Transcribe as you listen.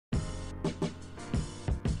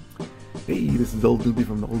Hey, this is Old Newbie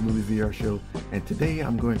from the Old Newbie VR Show, and today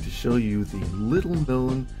I'm going to show you the little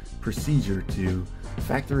known procedure to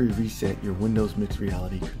factory reset your Windows Mixed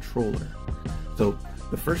Reality controller. So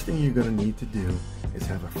the first thing you're going to need to do is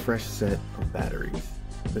have a fresh set of batteries.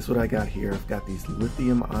 This is what I got here. I've got these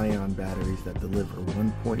lithium ion batteries that deliver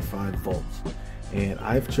 1.5 volts, and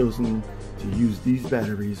I've chosen to use these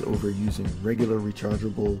batteries over using regular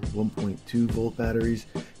rechargeable 1.2 volt batteries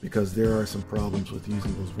because there are some problems with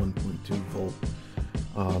using those 1.2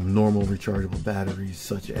 volt normal rechargeable batteries,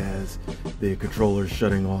 such as the controller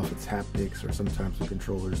shutting off its haptics, or sometimes the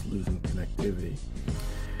controller is losing connectivity.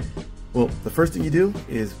 Well, the first thing you do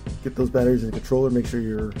is get those batteries in the controller, make sure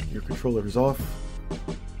your controller is off.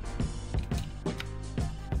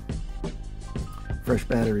 Fresh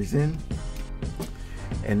batteries in.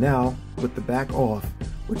 And now, with the back off,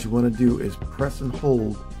 what you want to do is press and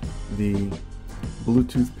hold the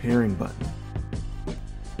Bluetooth pairing button.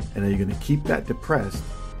 And then you're going to keep that depressed.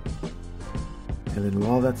 And then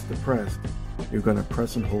while that's depressed, you're going to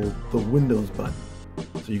press and hold the Windows button.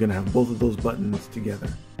 So you're going to have both of those buttons together.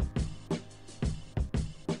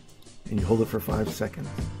 And you hold it for 5 seconds.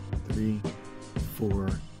 3, 4,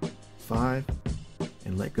 5,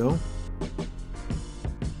 and let go.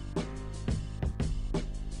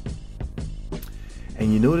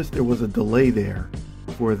 And you notice there was a delay there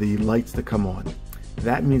for the lights to come on.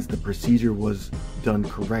 That means the procedure was done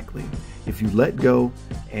correctly. If you let go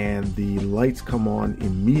and the lights come on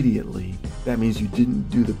immediately, that means you didn't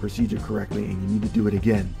do the procedure correctly and you need to do it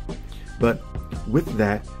again. But with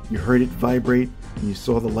that, you heard it vibrate and you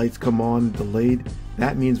saw the lights come on delayed.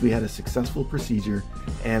 That means we had a successful procedure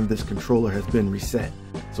and this controller has been reset.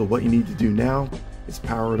 So what you need to do now is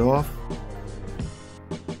power it off,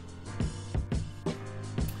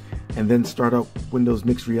 and then start up Windows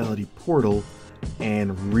Mixed Reality Portal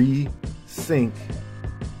and re-sync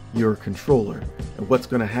your controller. And what's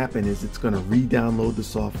going to happen is it's going to re-download the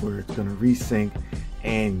software, it's going to re-sync,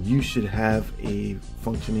 and you should have a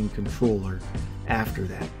functioning controller after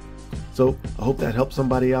that. So I hope that helps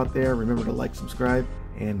somebody out there. Remember to like, subscribe,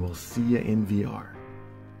 and we'll see you in VR.